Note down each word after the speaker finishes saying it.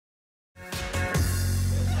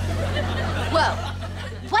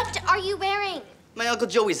you wearing? My Uncle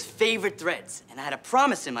Joey's favorite threads, and I had to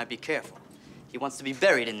promise him I'd be careful. He wants to be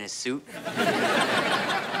buried in this suit.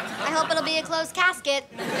 I hope it'll be a closed casket.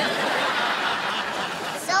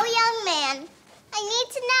 So, young man, I need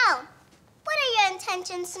to know, what are your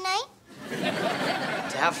intentions tonight?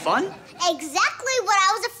 To have fun? Exactly what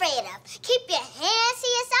I was afraid of. Keep your hands to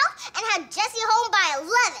yourself and have Jessie home by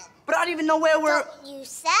 11. But I don't even know where we're... Don't you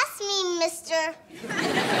sass me, mister.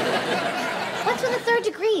 What's with the third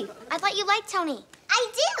degree? I thought you liked Tony.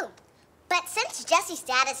 I do. But since Jessie's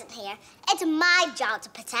dad isn't here, it's my job to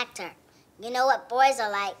protect her. You know what boys are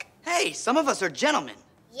like. Hey, some of us are gentlemen.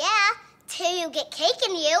 Yeah, till you get cake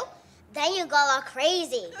in you. Then you go all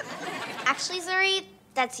crazy. Actually, Zuri,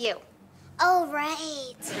 that's you. Oh,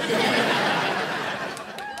 right.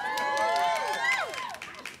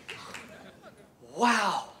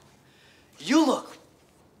 Wow. You look...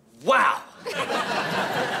 wow. You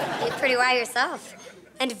look pretty wild yourself.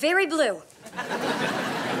 And very blue.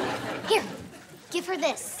 Here, give her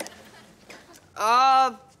this.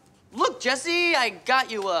 Look, Jessie, I got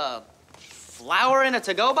you a flower in a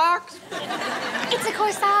to-go box. It's a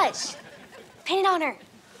corsage. Paint it on her.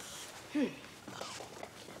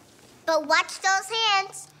 But watch those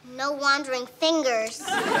hands. No wandering fingers.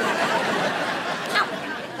 Ow.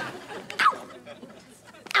 Ow.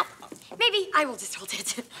 Ow. Maybe I will just hold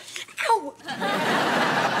it. Ow.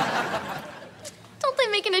 Don't they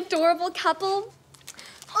make an adorable couple?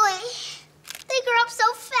 Oi, they grew up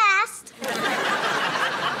so fast.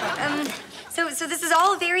 So this is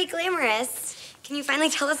all very glamorous. Can you finally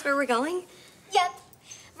tell us where we're going? Yep,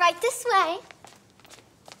 right this way.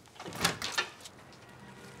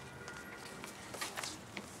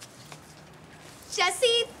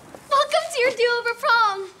 Jesse, welcome to your do-over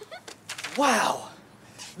prom. Wow.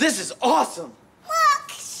 This is awesome. Look,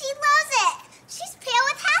 she loves it. She's pale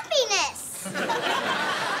with happiness.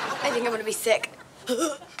 I think I'm gonna be sick.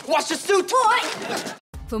 Watch the suit, boy!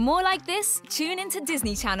 For more like this, tune into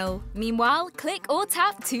Disney Channel. Meanwhile, click or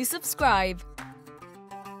tap to subscribe.